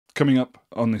Coming up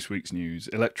on this week's news,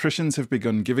 electricians have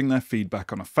begun giving their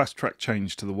feedback on a fast-track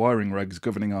change to the wiring regs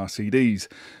governing RCDs.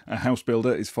 A house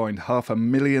builder is fined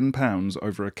 £500,000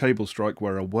 over a cable strike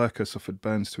where a worker suffered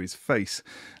burns to his face.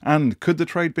 And could the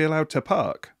trade be allowed to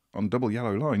park on double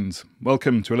yellow lines?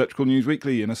 Welcome to Electrical News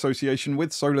Weekly in association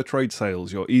with Solar Trade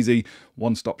Sales, your easy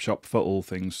one-stop shop for all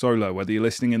things solar. Whether you're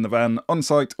listening in the van, on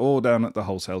site or down at the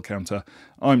wholesale counter,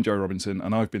 I'm Joe Robinson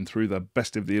and I've been through the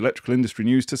best of the electrical industry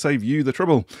news to save you the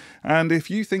trouble. And if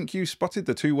you think you spotted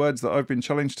the two words that I've been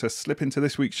challenged to slip into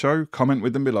this week's show, comment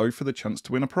with them below for the chance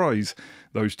to win a prize.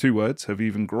 Those two words have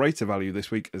even greater value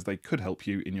this week as they could help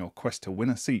you in your quest to win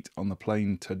a seat on the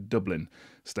plane to Dublin.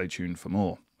 Stay tuned for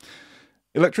more.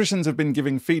 Electricians have been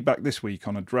giving feedback this week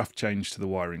on a draft change to the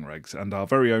wiring regs, and our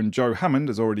very own Joe Hammond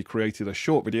has already created a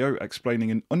short video explaining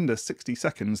in under 60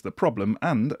 seconds the problem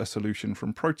and a solution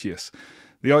from Proteus.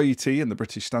 The IET and the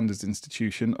British Standards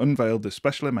Institution unveiled the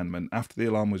special amendment after the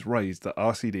alarm was raised that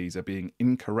RCDs are being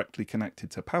incorrectly connected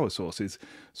to power sources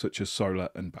such as solar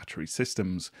and battery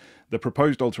systems. The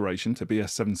proposed alteration to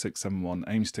BS 7671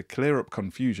 aims to clear up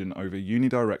confusion over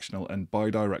unidirectional and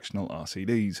bidirectional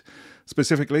RCDs.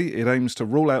 Specifically, it aims to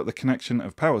rule out the connection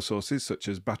of power sources such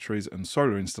as batteries and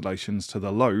solar installations to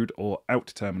the load or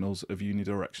out terminals of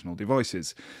unidirectional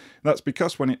devices. That's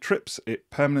because when it trips,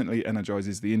 it permanently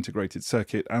energises the integrated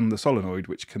circuit and the solenoid,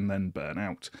 which can then burn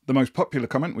out. The most popular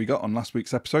comment we got on last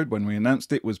week's episode when we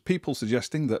announced it was people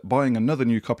suggesting that buying another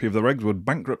new copy of the regs would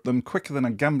bankrupt them quicker than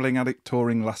a gambling addict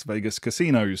touring Las Vegas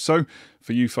casinos. So,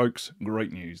 for you folks,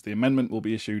 great news. The amendment will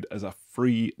be issued as a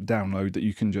free download that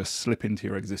you can just slip into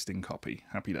your existing copy.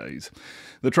 Happy days.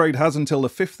 The trade has until the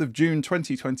 5th of June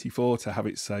 2024 to have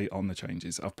its say on the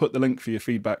changes. I've put the link for your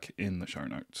feedback in the show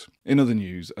notes. In other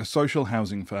news, a social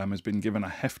housing firm has been given a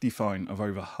hefty fine of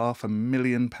over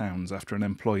 £500,000 after an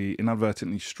employee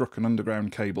inadvertently struck an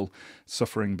underground cable,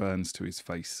 suffering burns to his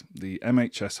face. The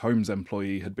MHS Homes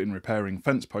employee had been repairing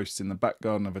fence posts in the back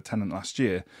garden of a tenant last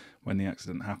year when the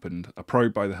accident happened. A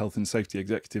probe by the Health and Safety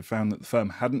Executive found that the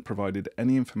firm hadn't provided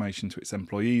any information to its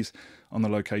employees on the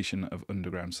location of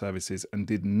underground services and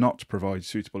did not provide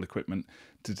suitable equipment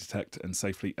to detect and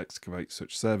safely excavate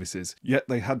such services. Yet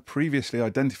they had previously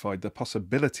identified the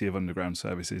possibility of underground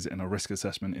services in a risk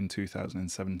assessment in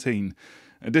 2017.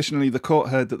 Additionally, the court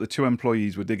heard that the two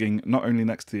employees were digging not only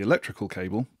next to the electrical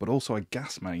cable, but also a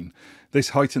gas main. This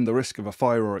heightened the risk of a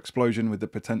fire or explosion with the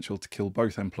potential to kill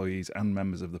both employees and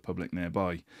members of the public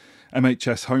nearby.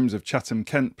 MHS Homes of Chatham,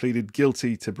 Kent pleaded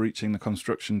guilty to breaching the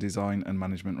construction design and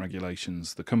management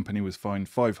regulations. The company was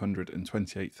fined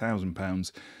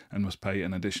 £528,000 and must pay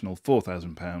an additional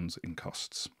 £4,000 in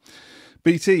costs.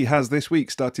 BT has this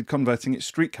week started converting its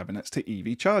street cabinets to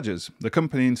EV chargers. The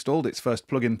company installed its first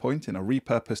plug-in point in a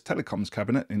repurposed telecoms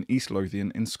cabinet in East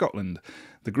Lothian in Scotland.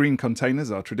 The green containers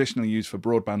are traditionally used for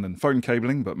broadband and phone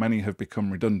cabling, but many have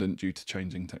become redundant due to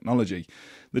changing technology.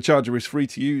 The charger is free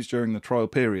to use during the trial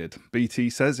period. BT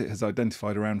says it has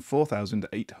identified around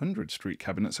 4,800 street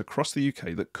cabinets across the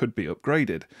UK that could be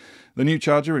upgraded. The new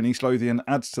charger in East Lothian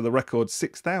adds to the record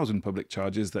 6,000 public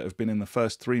chargers that have been in the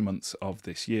first 3 months of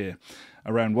this year.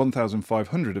 Around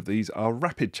 1,500 of these are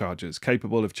rapid chargers,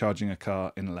 capable of charging a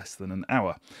car in less than an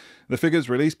hour. The figures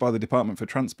released by the Department for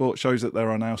Transport shows that there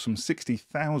are now some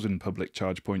 60,000 public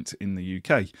charge points in the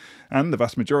UK, and the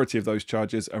vast majority of those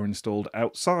chargers are installed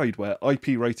outside, where IP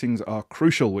ratings are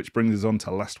crucial, which brings us on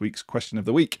to last week's question of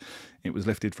the week. It was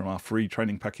lifted from our free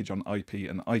training package on IP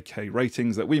and IK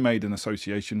ratings that we made in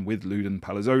association with Luden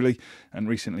Palazzoli and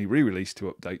recently re-released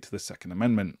to update to the Second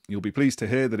Amendment. You'll be pleased to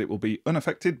hear that it will be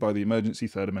unaffected by the emergency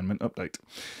Third Amendment update.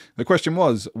 The question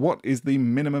was, what is the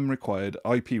minimum required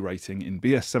IP rating in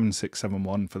BS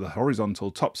 7671 for the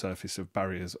horizontal top surface of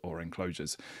barriers or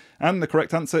enclosures? And the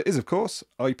correct answer is, of course,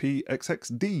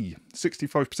 eFIXX.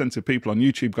 65% of people on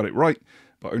YouTube got it right,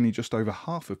 but only just over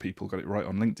half of people got it right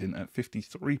on LinkedIn at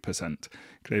 53%.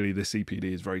 Clearly, this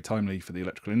CPD is very timely for the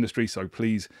electrical industry, so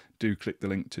please do click the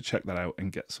link to check that out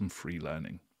and get some free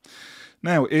learning.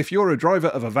 Now, if you're a driver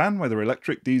of a van, whether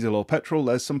electric, diesel or petrol,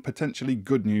 there's some potentially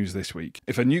good news this week.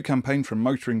 If a new campaign from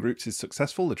motoring groups is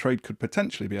successful, the trade could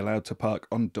potentially be allowed to park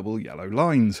on double yellow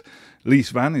lines.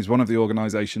 Lease Van is one of the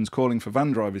organisations calling for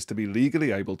van drivers to be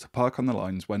legally able to park on the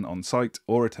lines when on site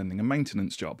or attending a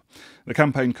maintenance job. The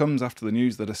campaign comes after the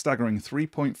news that a staggering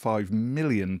 3.5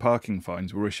 million parking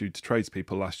fines were issued to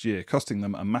tradespeople last year, costing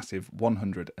them a massive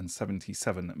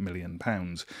 £177 million.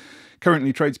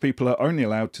 Currently, tradespeople are only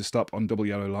allowed to stop on double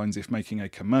yellow lines if making a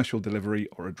commercial delivery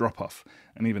or a drop-off,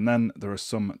 and even then there are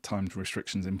some timed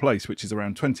restrictions in place, which is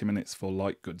around 20 minutes for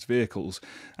light goods vehicles,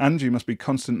 and you must be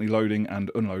constantly loading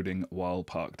and unloading while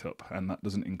parked up, and that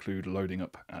doesn't include loading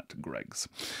up at Greggs.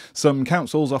 Some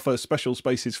councils offer special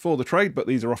spaces for the trade, but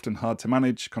these are often hard to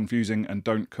manage, confusing, and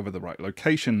don't cover the right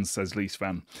locations, says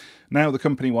LeaseVan. Now the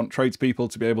company want tradespeople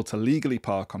to be able to legally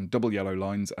park on double yellow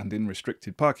lines and in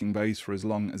restricted parking bays for as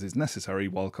long as is necessary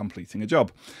while completing a job.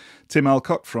 Tim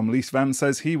Alcott from LeaseVan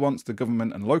says he wants the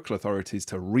government and local authorities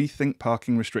to rethink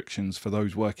parking restrictions for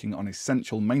those working on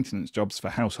essential maintenance jobs for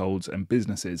households and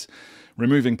businesses.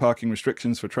 Removing parking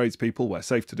restrictions for tradespeople where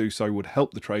safe to do so would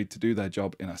help the trade to do their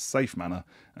job in a safe manner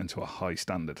and to a high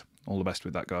standard. All the best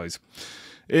with that, guys.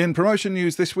 In promotion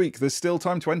news this week, there's still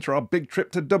time to enter our big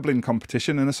trip to Dublin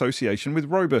competition in association with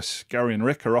Robus. Gary and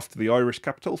Rick are off to the Irish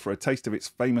capital for a taste of its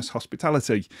famous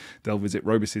hospitality. They'll visit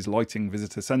Robus's Lighting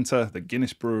Visitor Centre, the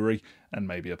Guinness Brewery, and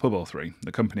maybe a pub or three.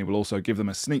 The company will also give them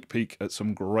a sneak peek at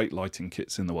some great lighting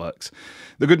kits in the works.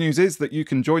 The good news is that you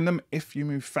can join them if you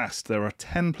move fast. There are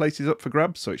 10 places up for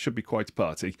grabs, so it should be quite a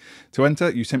party. To enter,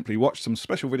 you simply watch some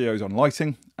special videos on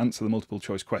lighting, answer the multiple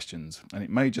choice questions, and it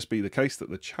may just be the case that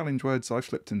the challenge words I've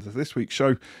slipped into this week's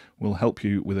show will help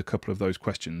you with a couple of those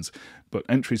questions. But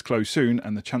entries close soon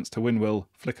and the chance to win will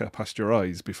flicker past your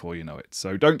eyes before you know it.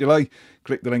 So don't delay,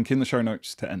 click the link in the show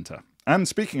notes to enter. And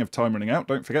speaking of time running out,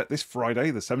 don't forget this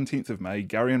Friday, the 17th of May,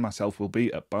 Gary and myself will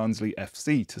be at Barnsley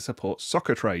FC to support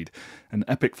Soccer Trade, an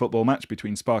epic football match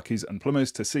between Sparkies and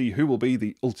Plumbers to see who will be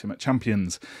the ultimate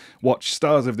champions. Watch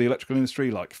stars of the electrical industry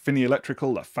like Finney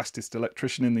Electrical, the fastest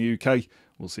electrician in the UK.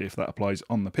 We'll see if that applies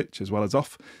on the pitch as well as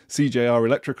off. CJR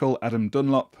Electrical, Adam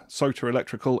Dunlop, Sota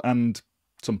Electrical and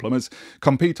some plumbers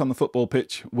compete on the football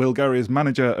pitch. Will Gary, as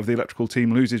manager of the electrical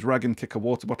team, lose his rag and kick a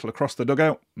water bottle across the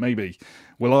dugout? Maybe.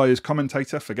 Will I, as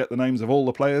commentator, forget the names of all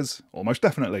the players? Almost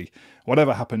definitely.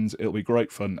 Whatever happens, it'll be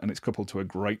great fun, and it's coupled to a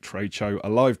great trade show, a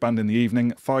live band in the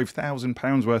evening,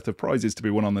 £5,000 worth of prizes to be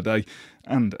won on the day,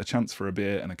 and a chance for a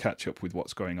beer and a catch-up with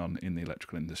what's going on in the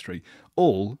electrical industry.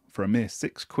 All for a mere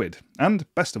 £6. And,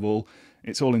 best of all,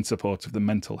 it's all in support of the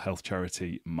mental health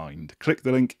charity Mind. Click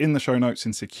the link in the show notes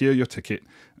and secure your ticket,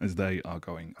 as they are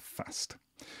going fast.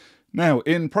 Now,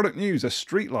 in product news, a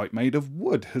streetlight made of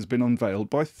wood has been unveiled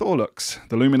by Thorlux.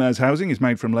 The luminaire's housing is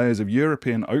made from layers of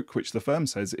European oak, which the firm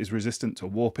says is resistant to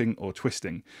warping or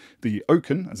twisting. The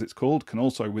oaken, as it's called, can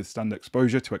also withstand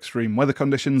exposure to extreme weather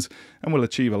conditions and will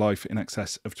achieve a life in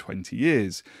excess of 20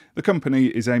 years. The company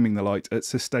is aiming the light at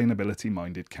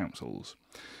sustainability-minded councils.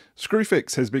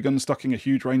 Screwfix has begun stocking a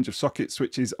huge range of sockets,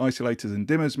 switches, isolators and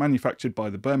dimmers manufactured by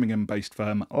the Birmingham-based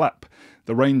firm LAP.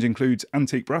 The range includes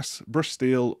antique brass, brushed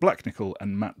steel, black nickel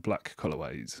and matte black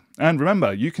colourways. And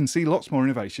remember, you can see lots more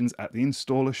innovations at the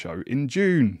Installer Show in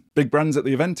June. Big brands at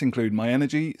the event include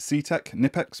MyEnergy, CTEC,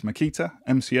 Nipex, Makita,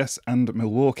 MCS and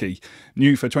Milwaukee.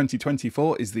 New for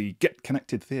 2024 is the Get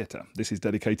Connected Theatre. This is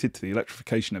dedicated to the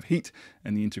electrification of heat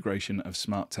and the integration of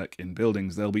smart tech in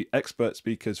buildings. There'll be expert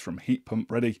speakers from Heat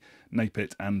Pump Ready,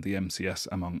 Napit and the MCS,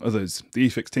 among others. The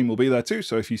eFIXX team will be there too,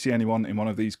 so if you see anyone in one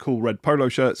of these cool red polo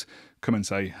shirts, come and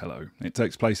say hello. It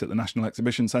takes place at the National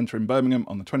Exhibition Centre in Birmingham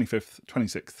on the 25th,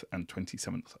 26th and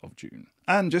 27th of June.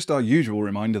 And just our usual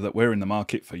reminder that we're in the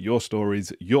market for your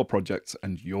stories, your projects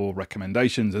and your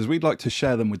recommendations, as we'd like to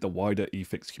share them with the wider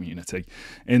eFIXX community.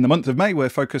 In the month of May, we're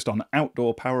focused on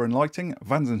outdoor power and lighting,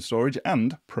 vans and storage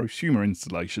and prosumer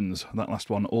installations. That last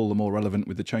one all the more relevant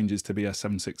with the changes to BS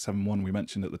 7671 we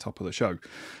mentioned at the top of the show.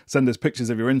 Send us pictures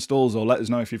of your installs or let us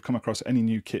know if you've come across any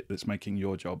new kit that's making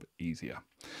your job easier.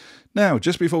 Now,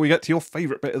 just before we get to your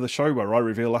favourite bit of the show where I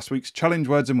reveal last week's challenge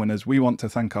words and winners, we want to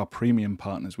thank our premium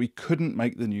partners. We couldn't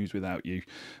make the news without you.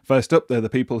 First up, they're the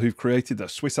people who've created the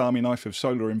Swiss Army knife of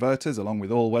solar inverters along with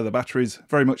all-weather batteries,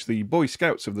 very much the Boy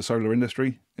Scouts of the solar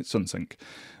industry. It's Sunsync.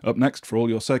 Up next, for all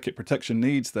your circuit protection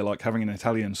needs, they're like having an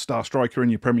Italian star striker in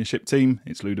your Premiership team.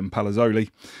 It's Ludum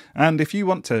Palazzoli. And if you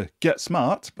want to get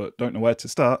smart but don't know where to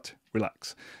start,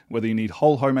 relax. Whether you need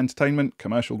whole home entertainment,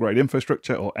 commercial grade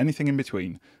infrastructure or anything in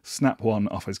between, Snap One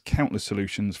offers countless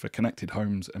solutions for connected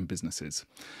homes and businesses.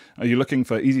 Are you looking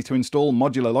for easy to install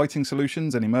modular lighting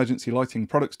solutions and emergency lighting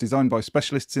products designed by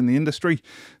specialists in the industry?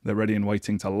 They're ready and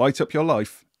waiting to light up your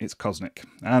life. It's Cosnic.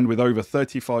 And with over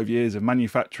 35 years of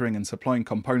manufacturing and supplying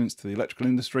components to the electrical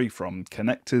industry, from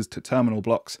connectors to terminal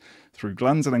blocks through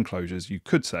glands and enclosures, you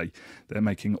could say they're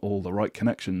making all the right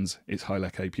connections. It's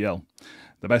Hylec APL.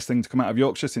 The best thing to come out of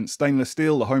Yorkshire since stainless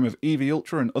steel, the home of EV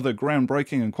Ultra and other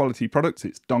groundbreaking and quality products,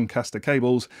 it's Doncaster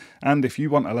Cables. And if you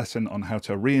want a lesson on how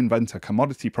to reinvent a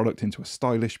commodity product into a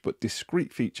stylish but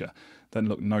discreet feature, then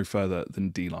look no further than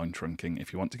D-line trunking.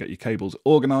 If you want to get your cables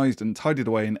organised and tidied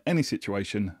away in any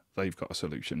situation, they've got a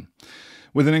solution.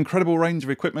 With an incredible range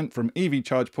of equipment from EV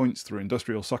charge points through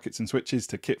industrial sockets and switches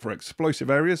to kit for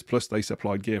explosive areas, plus they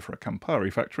supply gear for a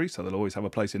Campari factory, so they'll always have a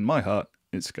place in my heart,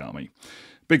 it's Scarmy.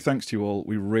 Big thanks to you all,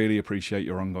 we really appreciate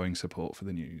your ongoing support for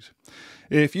the news.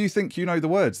 If you think you know the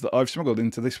words that I've smuggled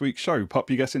into this week's show, pop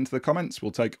your guess into the comments.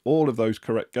 We'll take all of those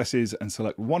correct guesses and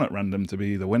select one at random to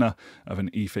be the winner of an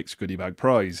eFIXX goodie bag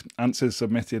prize. Answers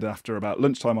submitted after about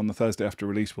lunchtime on the Thursday after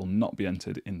release will not be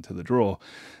entered into the draw.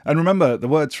 And remember, the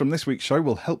words from this week's show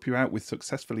will help you out with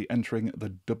successfully entering the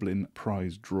Dublin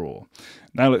prize draw.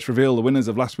 Now let's reveal the winners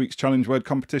of last week's challenge word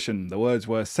competition. The words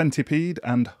were centipede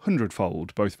and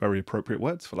hundredfold, both very appropriate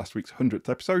words for last week's 100th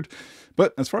episode.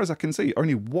 But as far as I can see,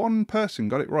 only one person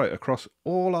got it right across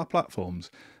all our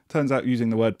platforms. Turns out using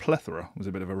the word plethora was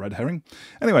a bit of a red herring.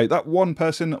 Anyway, that one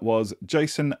person was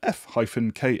Jason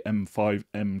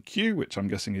F-KM5MQ, which I'm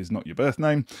guessing is not your birth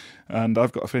name. And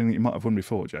I've got a feeling that you might have won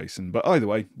before, Jason. But either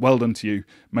way, well done to you.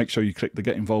 Make sure you click the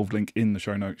Get Involved link in the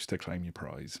show notes to claim your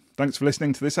prize. Thanks for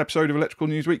listening to this episode of Electrical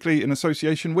News Weekly in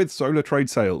association with Solar Trade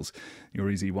Sales, your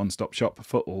easy one-stop shop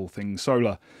for all things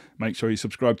solar. Make sure you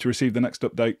subscribe to receive the next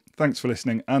update. Thanks for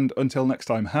listening, and until next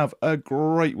time, have a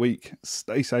great week.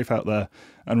 Stay safe out there.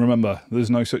 And remember, there's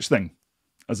no such thing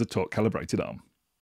as a torque calibrated arm.